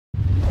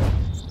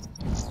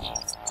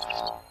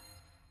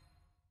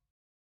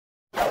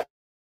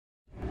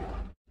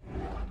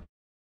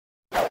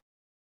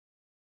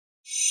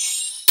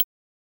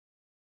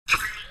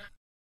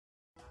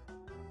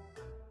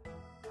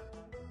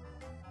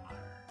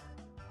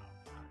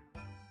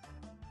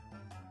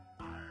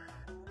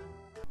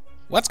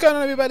What's going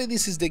on, everybody?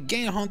 This is the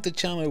Game Hunter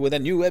channel with a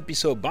new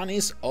episode,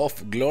 Bunnies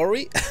of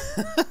Glory.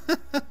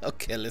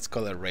 Okay, let's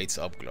call it Raids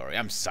of Glory.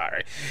 I'm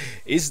sorry.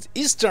 It's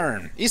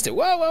Eastern.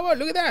 Whoa,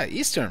 look at that.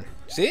 Eastern.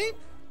 See?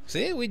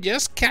 We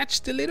just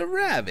catch the little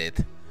rabbit.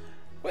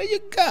 Where you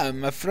go,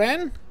 my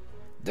friend?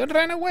 Don't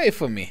run away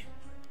from me.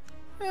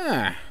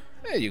 Ah,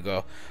 there you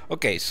go.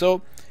 Okay,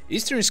 so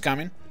Eastern is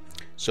coming.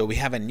 So we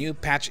have a new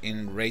patch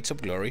in Raids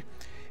of Glory.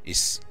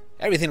 It's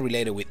everything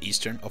related with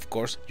Eastern, of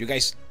course. You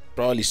guys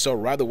probably saw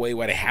right away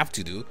what I have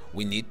to do.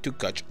 We need to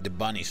catch the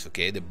bunnies.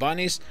 Okay, the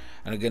bunnies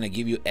are gonna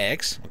give you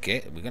eggs.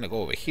 Okay, we're gonna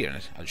go over here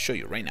and I'll show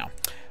you right now.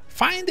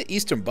 Find the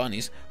Eastern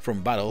bunnies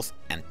from battles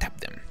and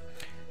tap them.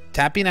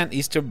 Tapping an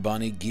Eastern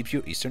bunny gives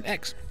you Eastern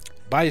eggs.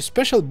 Buy a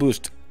special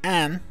boost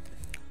and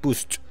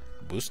boost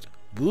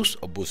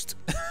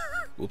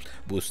Oops,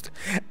 boost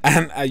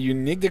and a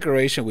unique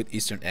decoration with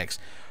Eastern eggs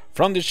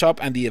from the shop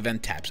and the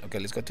event tabs. Okay,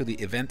 let's go to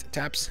the event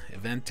tabs.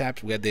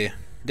 We have the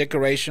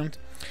decoration.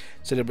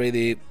 Celebrate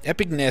the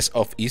epicness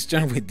of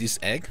Eastern with this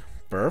egg.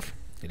 Perf.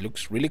 It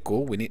looks really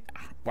cool. We need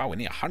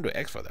 100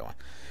 eggs for that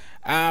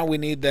one. We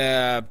need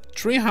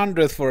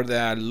 300 for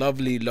the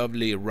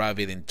lovely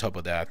rabbit in top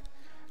of that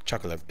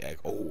chocolate egg.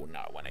 Oh,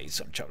 now I want to eat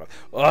some chocolate.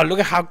 Oh, look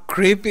at how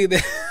creepy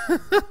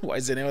what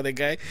is the name of the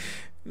guy?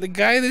 The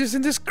guy that is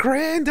in this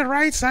crane, the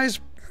right size,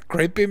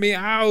 creeping me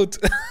out.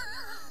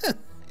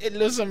 It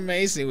looks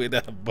amazing with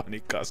that bunny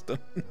costume.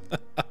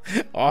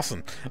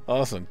 Awesome,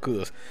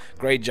 kudos,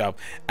 great job.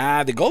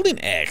 The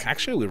golden egg,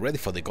 actually we're ready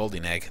for the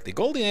golden egg. The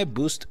golden egg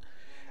boosts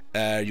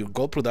your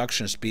gold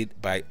production speed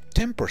by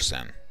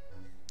 10%.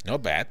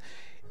 Not bad.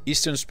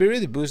 Eastern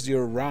spirit boosts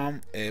your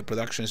RAM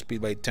production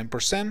speed by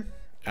 10%.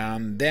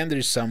 And then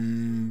there's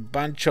some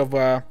bunch of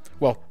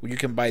well, you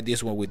can buy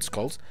this one with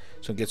skulls,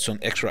 so get some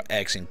extra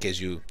eggs in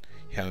case you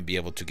haven't been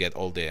able to get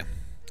all the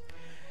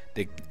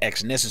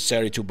eggs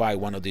necessary to buy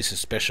one of these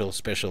special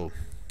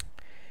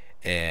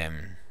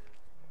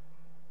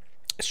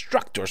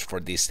structures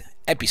for this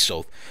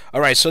episode.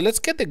 Alright, so let's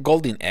get the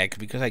golden egg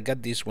because I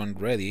got this one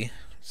ready.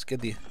 Let's get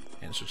the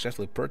and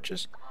successfully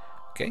purchase.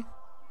 Okay.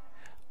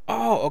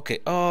 Oh, okay.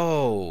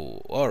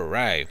 Oh,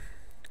 alright.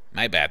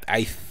 My bad.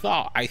 I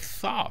thought.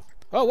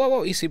 Oh,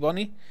 whoa, easy,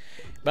 bunny.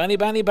 Bunny.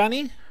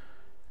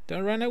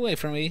 Don't run away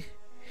from me.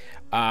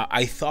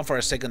 I thought for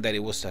a second that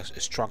it was a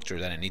structure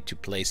that I need to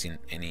place in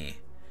any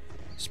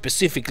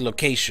specific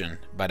location,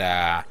 but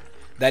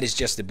that is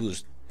just the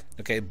boost.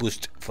 Okay,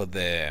 boost for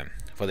the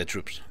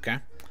troops. Okay,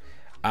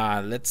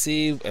 let's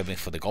see. I mean,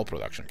 for the gold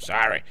production.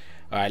 Sorry.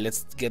 All right,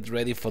 let's get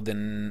ready for the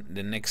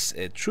next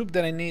troop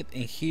that I need.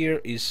 And here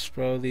is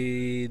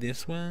probably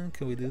this one.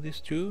 Can we do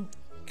this too?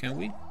 Can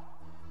we?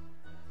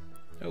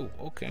 Oh,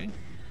 okay.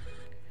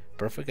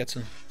 Perfect. Got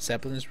some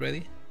saplings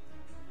ready.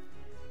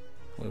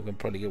 We can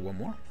probably get one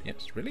more.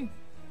 Yes, really.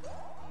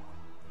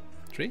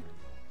 3.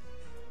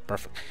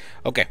 Perfect.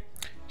 Okay.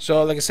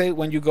 So like I say,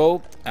 when you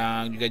go,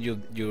 you got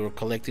you're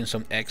collecting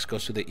some eggs,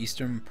 goes to the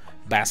Eastern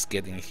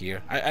basket in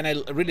here. And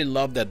I really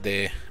love that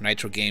the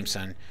Nitro Games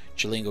and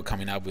Chilingo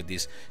coming up with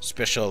this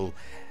special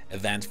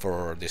event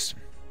for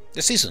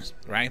the seasons,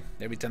 right?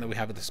 Every time that we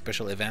have a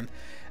special event,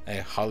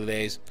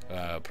 holidays,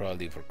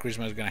 probably for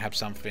Christmas, we're gonna have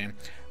something.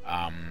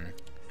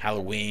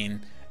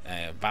 Halloween,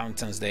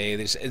 Valentine's Day.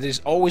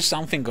 There's always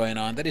something going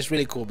on. That is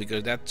really cool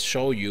because that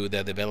shows you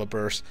that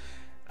developers.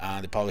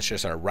 The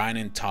publishers are right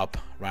on top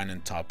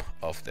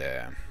of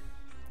the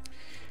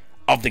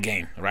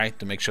game, right?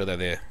 To make sure that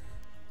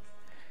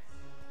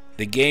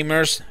the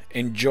gamers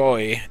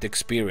enjoy the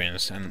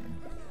experience,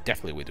 and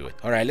definitely we do it.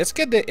 All right, let's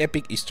get the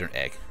epic Eastern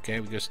egg, okay?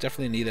 Because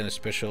definitely need a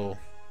special.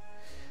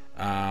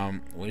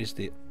 What is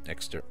the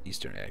extra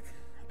Eastern egg?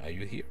 Are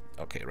you here?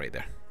 Okay, right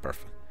there.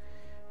 Perfect.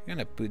 I'm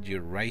gonna put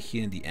you right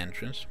here in the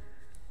entrance.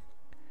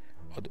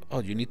 Oh,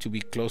 you need to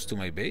be close to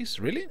my base,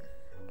 really?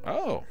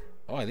 Oh,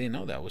 I didn't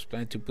know that. I was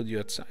planning to put you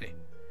outside.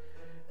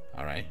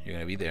 Alright, you're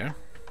gonna be there.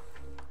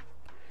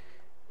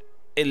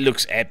 It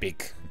looks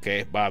epic,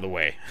 okay, by the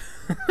way.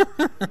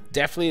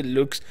 Definitely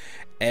looks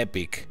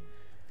epic.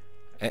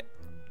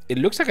 It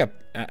looks like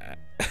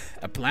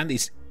a plant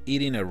is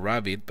eating a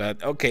rabbit,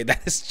 but okay,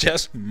 that is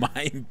just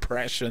my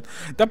impression.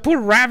 The poor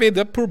rabbit,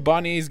 the poor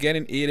bunny is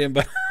getting eaten,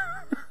 but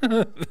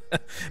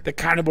the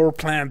carnivore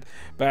plant.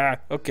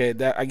 But okay,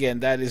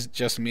 that is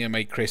just me and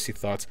my crazy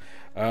thoughts.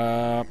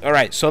 All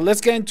right, so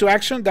let's get into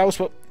action. That was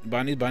what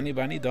bunny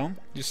don't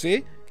you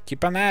see?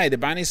 Keep an eye. The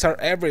bunnies are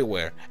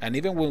everywhere, and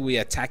even when we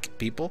attack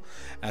people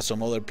and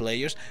some other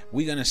players,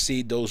 we're gonna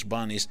see those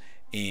bunnies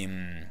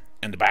in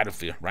the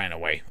battlefield right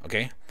away.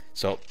 Okay,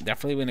 so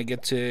definitely gonna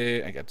get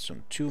to. I got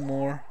 2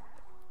 more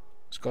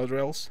skull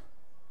drills.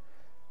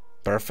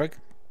 Perfect.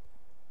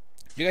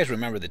 You guys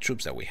remember the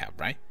troops that we have,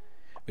 right?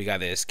 We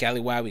got the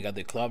Scallywag, we got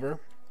the Clover.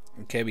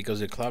 Okay, because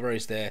the Clover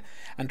is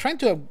I'm trying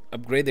to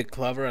upgrade the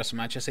Clover as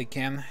much as I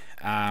can.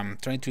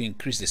 Trying to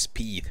increase the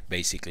speed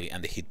basically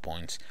and the hit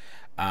points.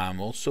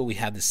 Also we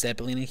have the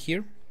Zeppelin in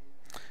here.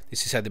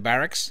 This is at the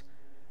barracks.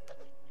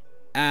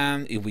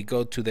 And if we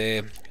go to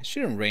the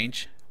shooting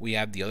range, we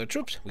have the other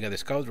troops. We got the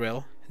Scout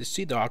Rail, the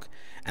sea dog,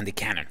 and the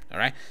cannon. All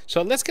right.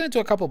 So let's get into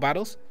a couple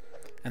battles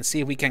and see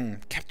if we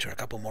can capture a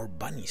couple more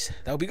bunnies.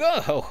 That would be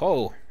good. Ho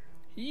ho,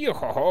 yo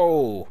ho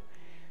ho.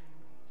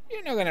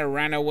 You're not gonna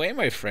run away,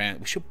 my friend.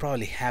 We should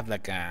probably have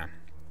like a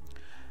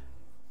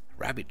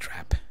rabbit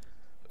trap.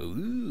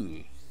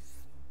 Ooh,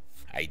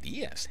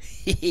 ideas.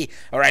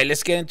 All right,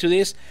 let's get into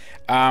this.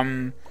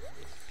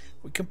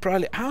 We can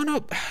probably, I don't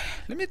know.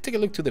 Let me take a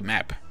look to the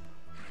map.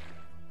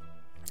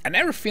 I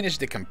never finished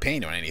the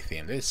campaign or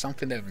anything. That is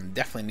something that I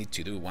definitely need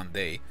to do one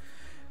day,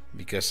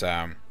 because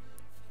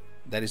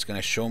that is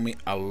gonna show me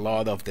a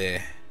lot of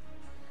the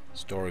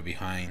story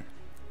behind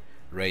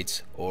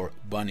Raids or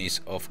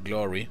Bunnies of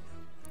Glory.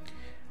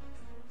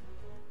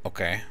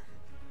 Okay.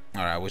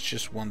 Alright, I was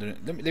just wondering.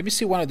 Let me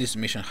see one of these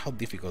missions, how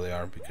difficult they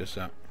are, because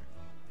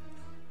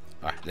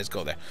alright, let's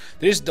go there.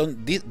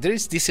 There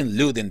is decent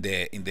loot in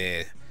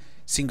the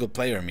single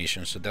player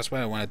mission, so that's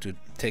why I wanted to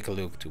take a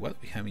look to what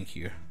we have in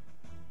here.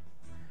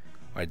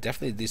 Alright,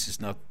 definitely this is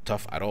not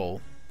tough at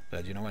all,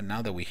 but you know what,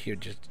 now that we're here,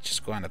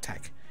 just go and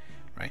attack.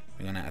 Right,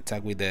 we're gonna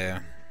attack with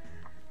the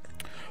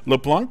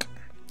LeBlanc,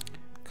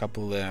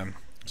 couple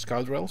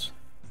scoundrels.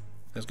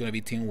 That's gonna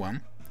be team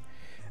 1.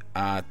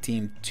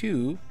 Team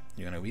 2,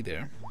 you're gonna be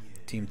there.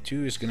 Team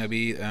 2 is gonna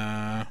be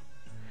I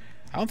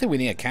don't think we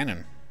need a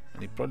cannon. I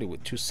think probably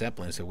with 2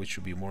 zeppelins, which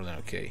should be more than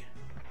okay.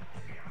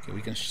 Okay,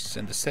 we can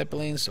send the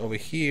zeppelins over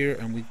here,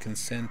 and we can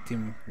send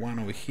team 1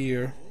 over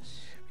here.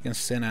 We can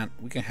send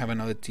we can have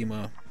another team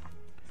of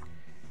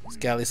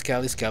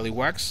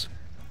scallywags.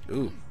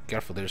 Ooh,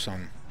 careful, there's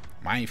some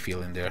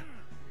minefield in there.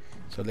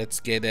 So let's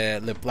get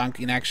LeBlanc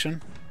in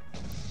action.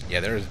 Yeah,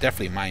 there's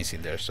definitely mines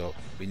in there, so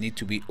we need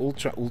to be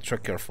ultra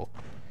careful.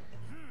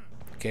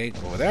 Okay,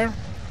 go over there.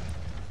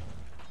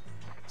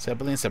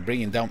 Zeppelins are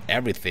bringing down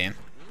everything,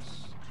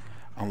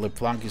 and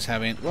LeBlanc is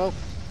having, well,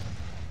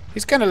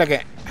 he's kind of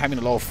like having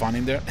a lot of fun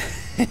in there.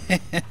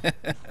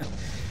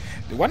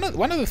 One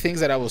of the things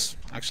that I was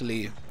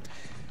actually,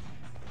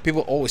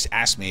 people always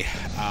ask me,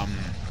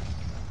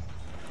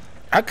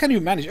 how can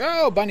you manage?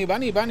 Oh, bunny.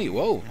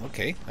 Whoa,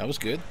 okay, that was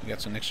good. We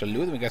got some extra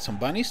loot. We got some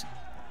bunnies,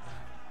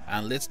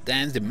 and let's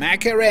dance the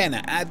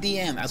Macarena at the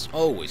end, as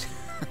always.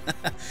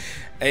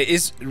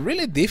 It's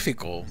really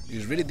difficult.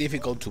 It's really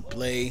difficult to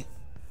play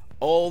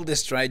all the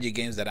strategy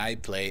games that I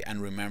play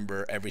and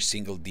remember every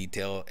single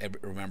detail,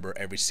 remember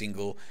every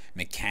single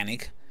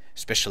mechanic,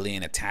 especially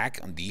in attack,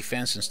 on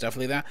defense, and stuff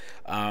like that.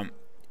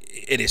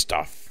 It is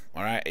tough.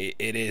 All right,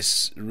 it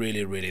is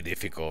really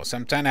difficult.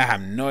 Sometimes I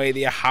have no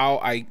idea how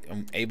I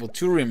am able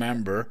to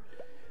remember.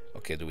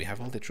 Okay, do we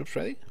have all the troops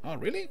ready? Oh,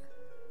 really?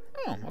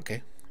 Oh,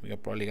 okay. We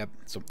probably got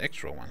some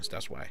extra ones.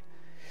 That's why.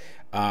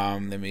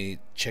 Let me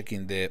check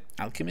in the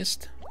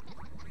alchemist.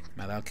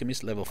 Mad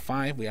alchemist level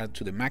 5. We add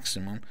to the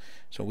maximum,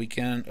 so we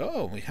can.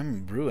 Oh, we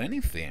haven't brewed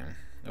anything.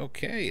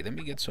 Okay, let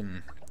me get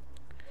some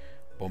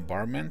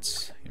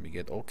bombardments. Let me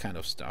get all kind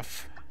of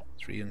stuff.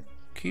 3 and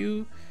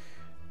Q.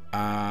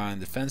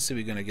 Defensive,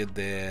 we're gonna get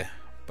the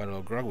Battle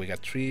of Grog. We got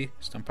 3.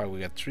 Stompire,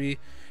 we got 3.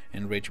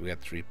 And Rage, we got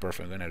 3.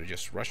 Perfect. I'm gonna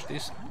just rush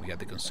this. We got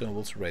the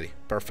consumables ready.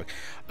 Perfect.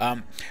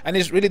 And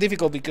it's really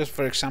difficult because,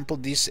 for example,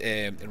 these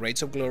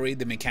Raids of Glory,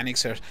 the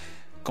mechanics are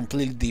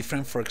completely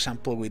different. For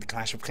example, with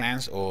Clash of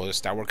Clans or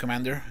Star Wars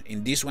Commander,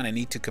 in this one I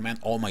need to command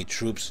all my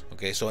troops.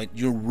 Okay, so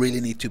you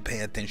really need to pay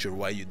attention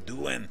what you're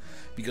doing,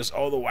 because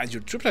otherwise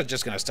your troops are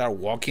just gonna start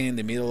walking in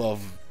the middle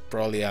of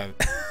probably a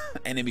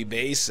enemy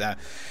base, and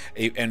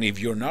if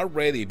you're not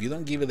ready, if you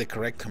don't give it the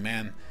correct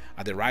command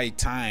at the right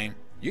time,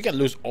 you can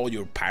lose all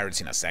your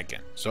pirates in a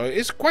second. So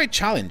it's quite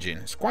challenging.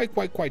 It's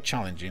quite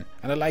challenging,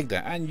 and I like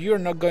that. And you're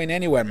not going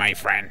anywhere, my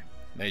friend.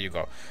 There you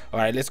go. All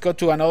right, let's go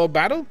to another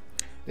battle.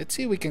 Let's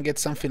see if we can get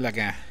something like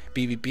a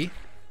PvP.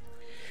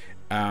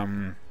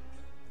 All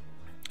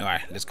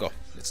right, let's go.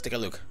 Let's take a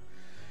look.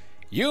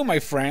 You, my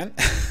friend.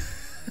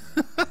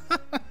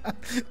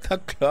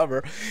 That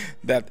clover,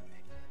 that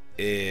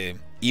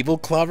evil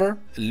clover,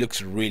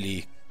 looks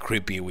really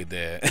creepy with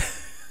the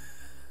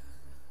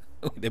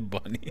with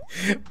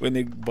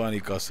the bunny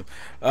costume.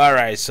 All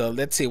right, so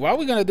let's see what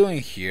we're gonna do in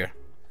here.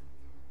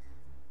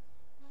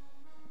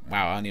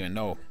 Wow, I don't even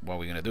know what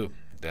we're gonna do.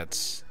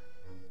 That's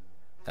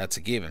a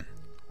given.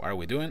 What are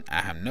we doing?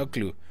 I have no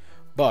clue,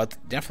 but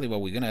definitely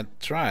what we're gonna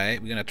try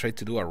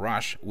to do a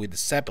rush with the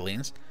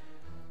zeppelins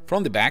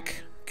from the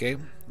back. Okay,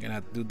 we're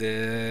gonna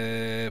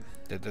do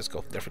let's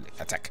go, definitely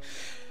attack.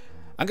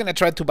 I'm gonna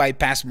try to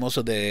bypass most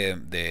of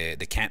the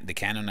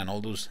cannon and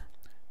all those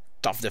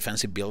tough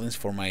defensive buildings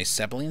for my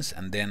zeppelins,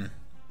 and then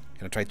I'm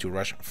gonna try to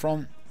rush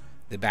from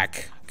the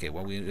back. Okay,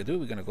 what we're gonna do,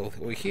 we're gonna go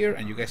over here,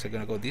 and you guys are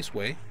gonna go this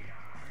way.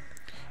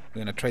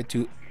 We're gonna try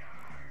to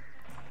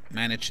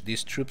manage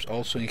these troops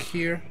also in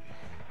here.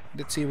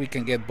 Let's see if we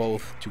can get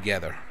both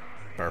together.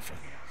 Perfect.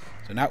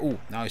 So now,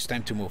 now it's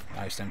time to move.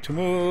 Now it's time to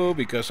move,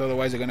 because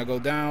otherwise they're gonna go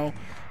down.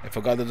 I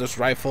forgot that those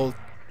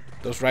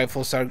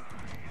rifles are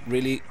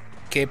really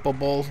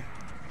capable.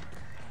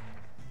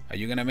 Are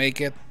you gonna make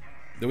it?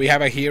 Do we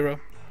have a hero?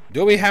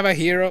 Do we have a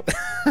hero?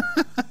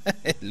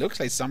 It looks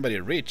like somebody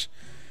rich.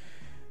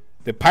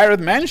 The pirate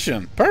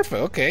mansion.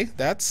 Perfect. Okay,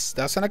 that's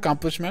an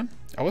accomplishment.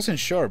 I wasn't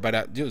sure,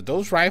 but dude,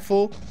 those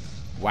rifle.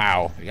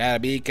 Wow, you gotta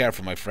be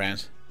careful, my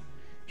friends.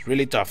 It's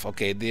really tough.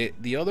 Okay,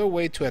 the other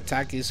way to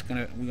attack is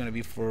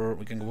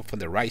we can go from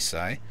the right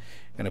side.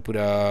 Gonna put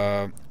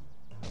a.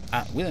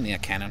 We don't need a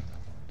cannon.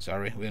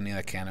 Sorry, we don't need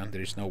a cannon.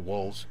 There is no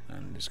walls,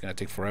 and it's gonna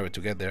take forever to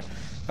get there.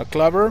 A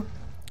clover,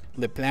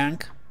 le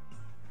plank,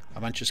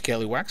 a bunch of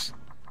scallywags.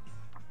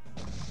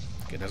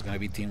 Okay, that's gonna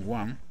be team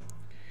 1.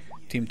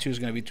 Team 2 is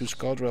gonna be 2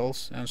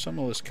 scoundrels and some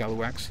of the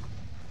scallywags.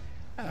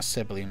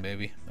 Zeppelin,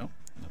 baby. No,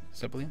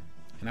 Zeppelin.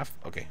 Enough.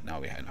 Okay, now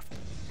we have enough.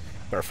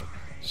 Perfect.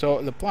 So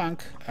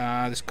LeBlanc,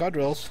 the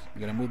scoundrels,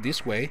 we're gonna move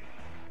this way.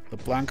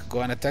 LeBlanc,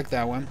 go and attack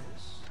that one.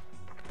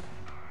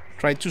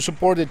 Try to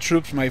support the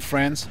troops, my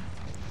friends.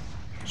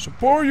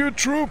 Support your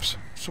troops.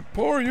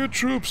 Support your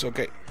troops.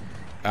 Okay.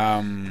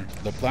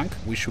 LeBlanc,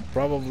 we should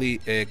probably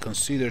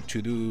consider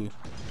to do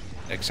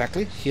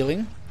exactly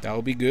healing. That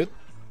will be good.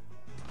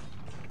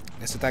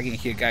 Let's attack in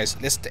here, guys.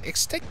 Let's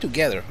stay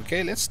together,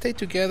 okay? Let's stay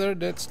together.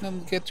 Let's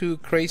not get too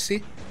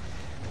crazy.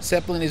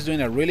 Zeppelin is doing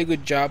a really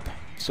good job,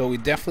 so we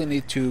definitely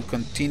need to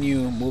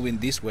continue moving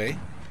this way.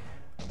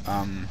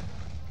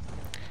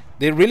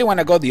 They really want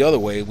to go the other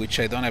way, which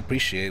I don't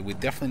appreciate. We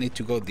definitely need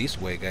to go this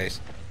way, guys.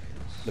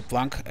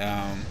 LeBlanc,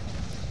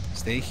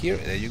 stay here.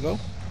 There you go. You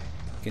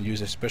can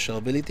use a special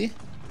ability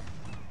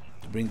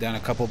to bring down a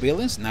couple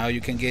buildings. Now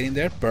you can get in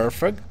there.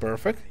 Perfect,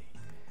 perfect.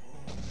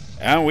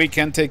 And we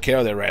can take care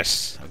of the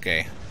rest.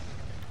 Okay.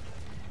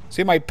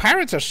 See, my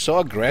pirates are so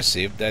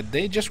aggressive that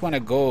they just want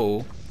to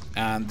go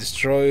and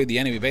destroy the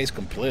enemy base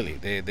completely.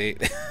 They're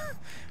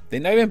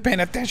not even paying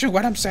attention to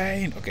what I'm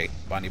saying. Okay,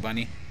 bunny.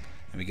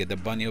 Let me get the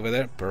bunny over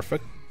there.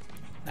 Perfect.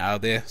 Now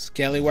the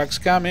scallywag's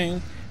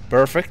coming.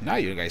 Perfect. Now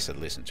you guys have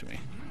listened to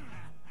me.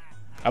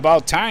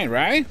 About time,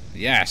 right?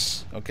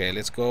 Yes. Okay,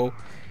 let's go.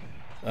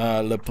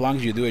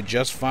 LeBlanc, you do it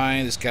just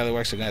fine. The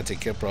scallywags are gonna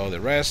take care of all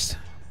the rest.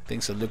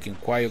 Things are looking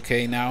quite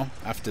okay now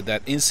after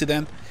that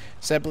incident.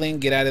 Zeppelin,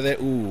 get out of there.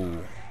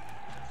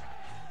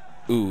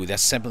 Ooh, that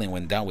Zeppelin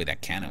went down with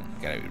that cannon.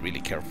 Gotta be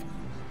really careful.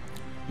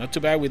 Not too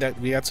bad with that.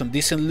 We had some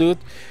decent loot.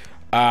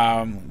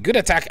 Good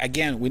attack.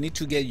 Again, we need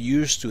to get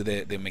used to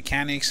the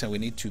mechanics, and we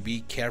need to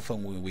be careful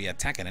when we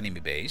attack an enemy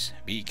base,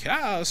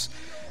 because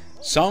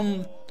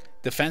some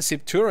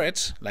defensive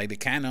turrets like the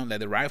cannon, like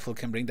the rifle,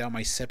 can bring down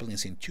my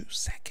Zeppelins in 2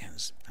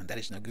 seconds, and that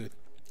is not good.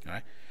 All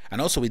right. And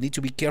also we need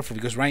to be careful,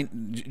 because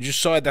you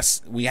saw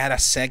that we had a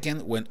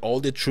second when all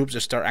the troops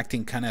start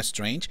acting kind of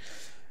strange.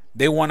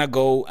 They want to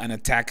go and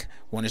attack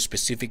one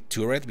specific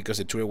turret because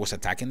the turret was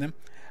attacking them.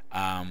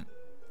 And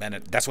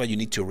that's why you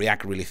need to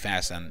react really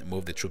fast and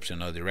move the troops in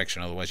another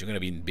direction. Otherwise, you're going to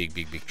be in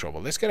big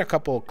trouble. Let's get a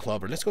couple of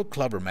clover. Let's go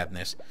clover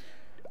madness.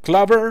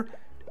 Clover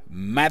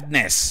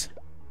madness.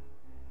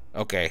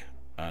 Okay.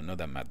 Not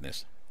that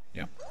madness.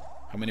 Yeah.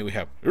 How many we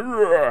have?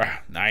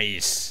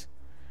 Nice.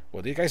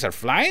 Well, these guys are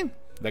flying?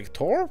 Like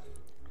Thor?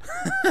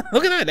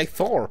 Look at that, like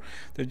Thor.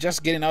 They're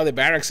just getting out of the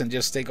barracks and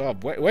just take off.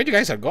 Where you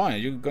guys are going? Are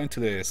you going to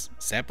the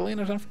Zeppelin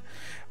or something?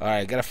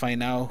 Alright, gotta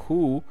find out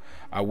who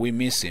are we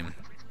missing.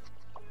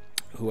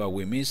 Who are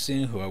we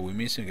missing?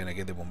 Gonna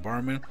get the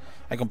bombardment.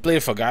 I completely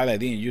forgot I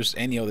didn't use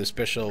any of the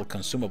special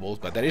consumables,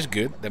 but that is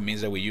good. That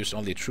means that we use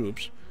only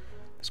troops.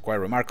 It's quite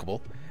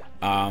remarkable.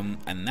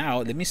 And now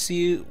let me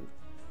see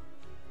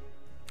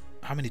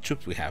how many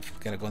troops we have.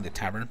 Gotta go in the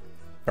tavern.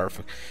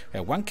 Perfect. We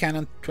have 1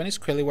 cannon, 20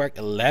 scallywag,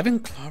 11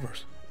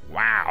 clovers.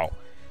 Wow.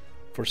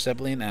 For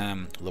Zeppelin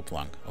and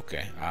LeBlanc.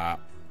 Okay.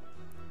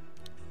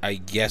 I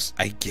guess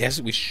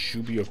we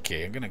should be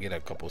okay. I'm gonna get a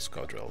couple of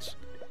scoundrels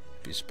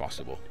if it's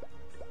possible.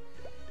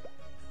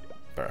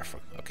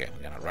 Perfect. Okay,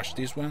 we're gonna rush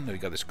this one. We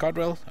got the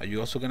scoundrel. Are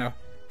you also gonna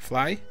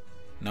fly?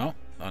 No?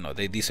 Oh no,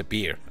 they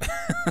disappear.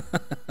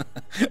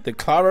 The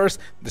clovers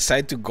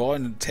decide to go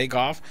and take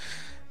off.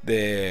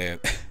 The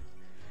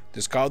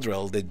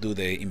scoundrel, they do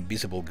the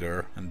invisible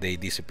girl and they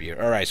disappear.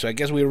 Alright, so I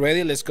guess we're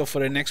ready. Let's go for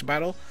the next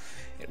battle.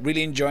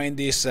 Really enjoying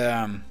this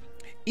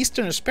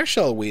Eastern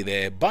special with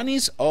the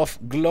Bunnies of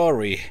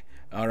Glory.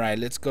 Alright,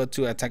 let's go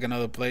to attack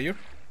another player.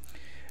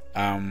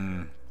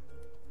 And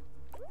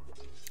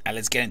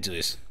let's get into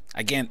this.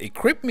 Again, it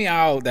creeped me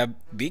out, that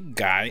big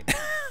guy,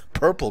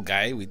 purple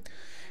guy with,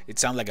 it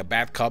sounds like a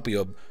bad copy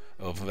of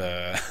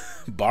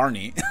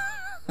Barney.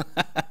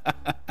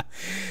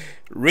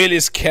 Really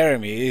scary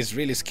me. It's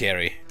really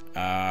scary.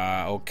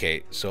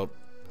 Okay, so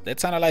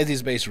let's analyze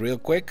this base real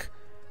quick.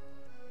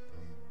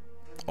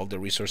 All the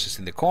resources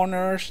in the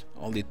corners,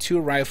 only 2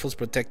 rifles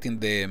protecting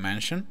the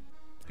mansion,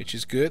 which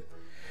is good.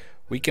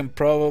 We can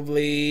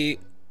probably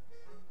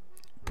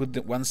put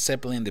the 1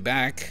 Zeppelin in the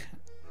back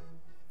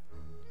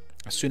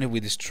as soon as we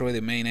destroy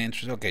the main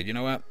entrance. Okay, you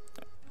know what?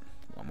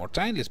 One more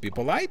time. Let's be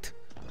polite.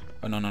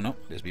 Oh, no.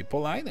 Let's be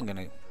polite. I'm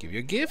gonna give you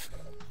a gift.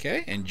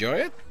 Okay, enjoy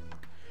it.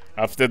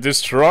 After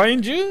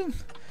destroying you.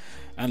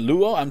 And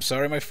Luo, I'm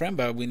sorry, my friend,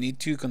 but we need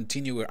to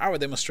continue with our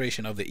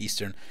demonstration of the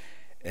Eastern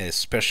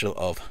special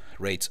of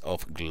Raids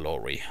of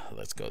Glory.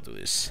 Let's go do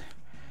this.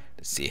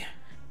 Let's see.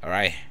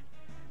 Alright.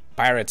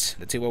 Pirates.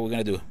 Let's see what we're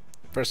gonna do.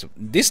 First,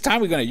 this time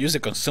we're gonna use the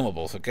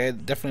consumables. Okay,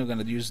 definitely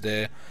gonna use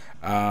the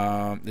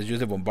let's use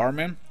the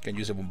bombardment. Can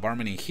use the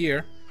bombardment in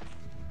here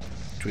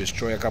to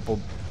destroy a couple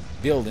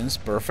buildings.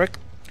 Perfect.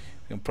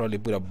 We can probably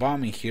put a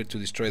bomb in here to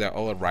destroy that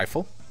other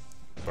rifle.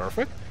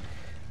 Perfect.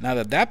 Now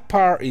that that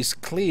part is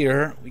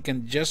clear, we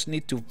can just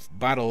need to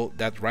battle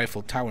that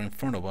rifle tower in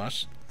front of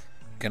us.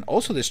 We can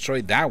also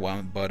destroy that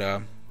one, but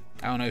I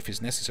don't know if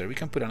it's necessary. We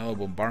can put another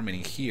bombardment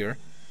in here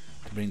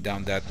to bring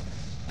down the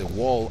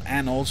wall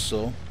and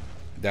also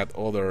that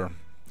other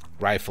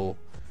rifle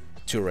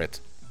turret.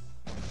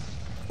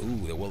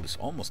 Ooh, the wall is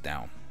almost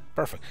down.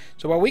 Perfect.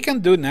 So what we can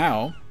do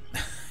now,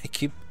 I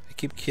keep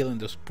killing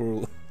those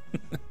poor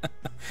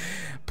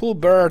poor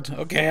bird.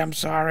 Okay, I'm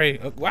sorry.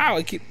 Wow,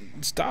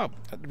 stop.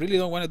 I really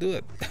don't want to do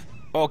it.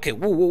 Okay,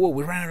 whoa,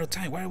 we ran out of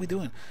time. What are we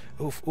doing?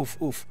 Oof.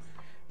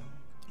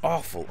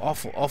 Awful.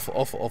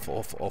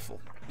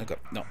 Okay,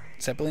 no,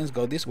 Zeppelins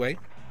go this way.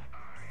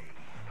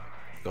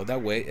 Go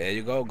that way. There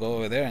you go. Go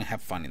over there and have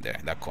fun in there,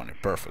 in that corner.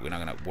 Perfect. We're not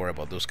gonna worry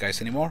about those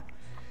guys anymore.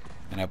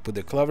 And I put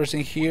the clovers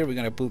in here. We're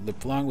gonna put the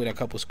plunk with a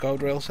couple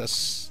scoundrels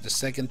as the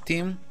second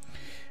team.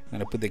 I'm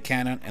gonna put the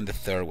cannon and the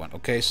third one.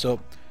 Okay, so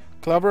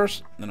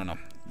clovers. No.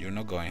 You're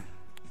not going.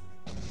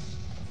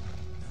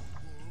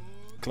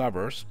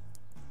 Clovers.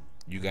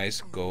 You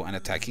guys go and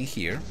attack in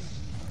here.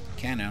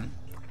 Cannon,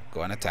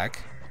 go and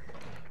attack.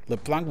 The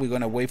plunk. We're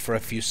gonna wait for a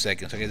few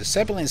seconds. Okay, the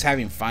Zeppelin is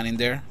having fun in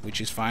there, which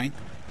is fine.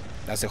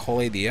 That's the whole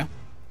idea.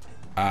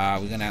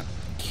 We're gonna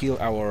kill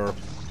our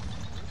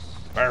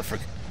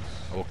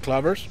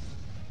clovers,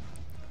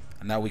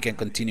 and now we can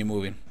continue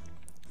moving.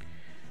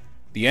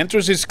 The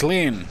entrance is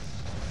clean,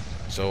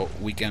 so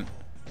we can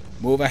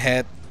move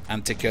ahead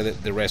and take care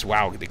of the rest.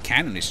 Wow, the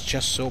cannon is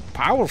just so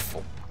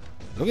powerful.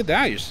 Look at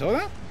that, you saw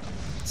that?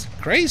 It's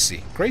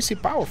crazy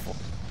powerful.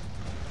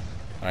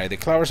 Alright, the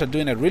clovers are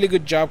doing a really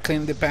good job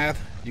cleaning the path.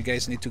 You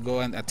guys need to go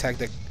and attack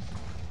the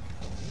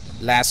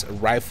last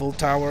rifle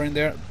tower in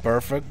there.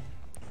 Perfect.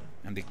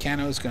 And the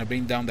cannon is going to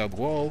bring down that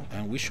wall,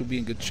 and we should be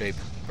in good shape.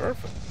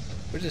 Perfect.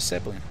 Where's the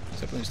Zeppelin?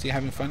 Zeppelin still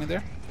having fun in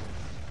there?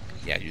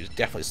 Yeah, you're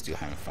definitely still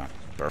having fun.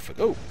 Perfect.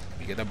 Oh,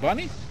 you get a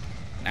bunny.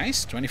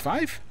 Nice.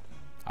 25.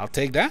 I'll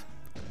take that.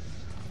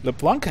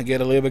 LePlunk can get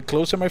a little bit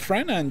closer, my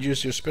friend, and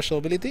use your special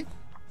ability.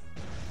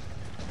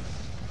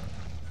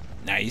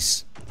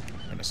 Nice.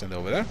 I'm going to send it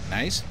over there.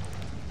 Nice.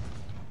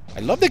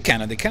 I love the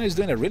cannon. The cannon is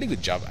doing a really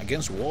good job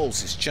against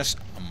walls. It's just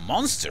a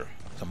monster.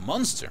 It's a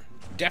monster.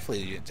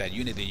 Definitely that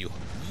unit that you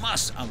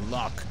must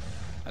unlock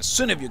as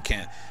soon as you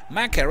can.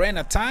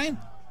 Macarena time.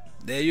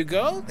 There you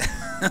go.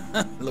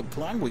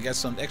 LePlunk, we got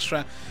some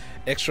extra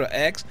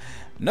eggs.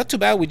 Not too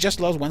bad. We just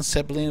lost one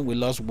Zeppelin. We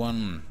lost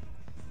one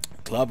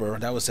clover.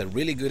 That was a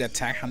really good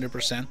attack.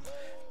 100%. Did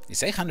it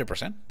say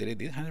 100%? Did it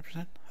do 100%?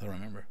 I don't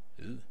remember.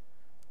 Ooh.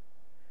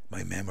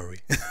 My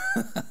memory.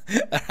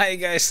 Alright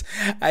guys,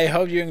 I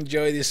hope you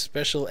enjoyed this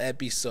special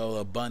episode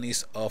of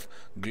Bunnies of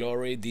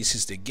Glory. This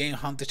is the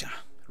TheGameHuntah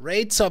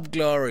Raids of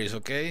Glories,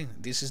 okay?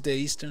 This is the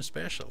Eastern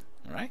special,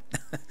 alright?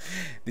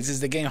 This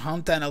is the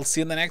TheGameHuntah, and I'll see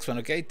you in the next one,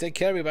 okay? Take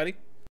care, everybody.